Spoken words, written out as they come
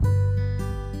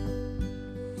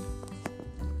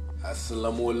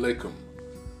Assalamu alaikum.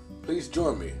 Please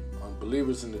join me on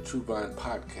Believers in the True Vine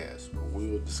podcast, where we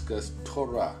will discuss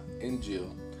Torah, Injil,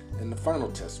 and the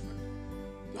Final Testament,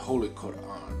 the Holy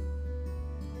Quran.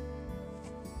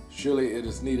 Surely it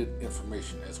is needed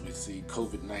information as we see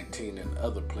COVID-19 and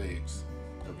other plagues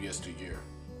of yesteryear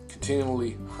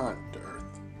continually haunt the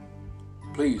earth.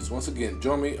 Please, once again,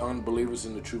 join me on Believers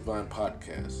in the True Vine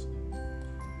podcast.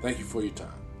 Thank you for your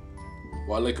time.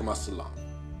 Wa alaikum assalam.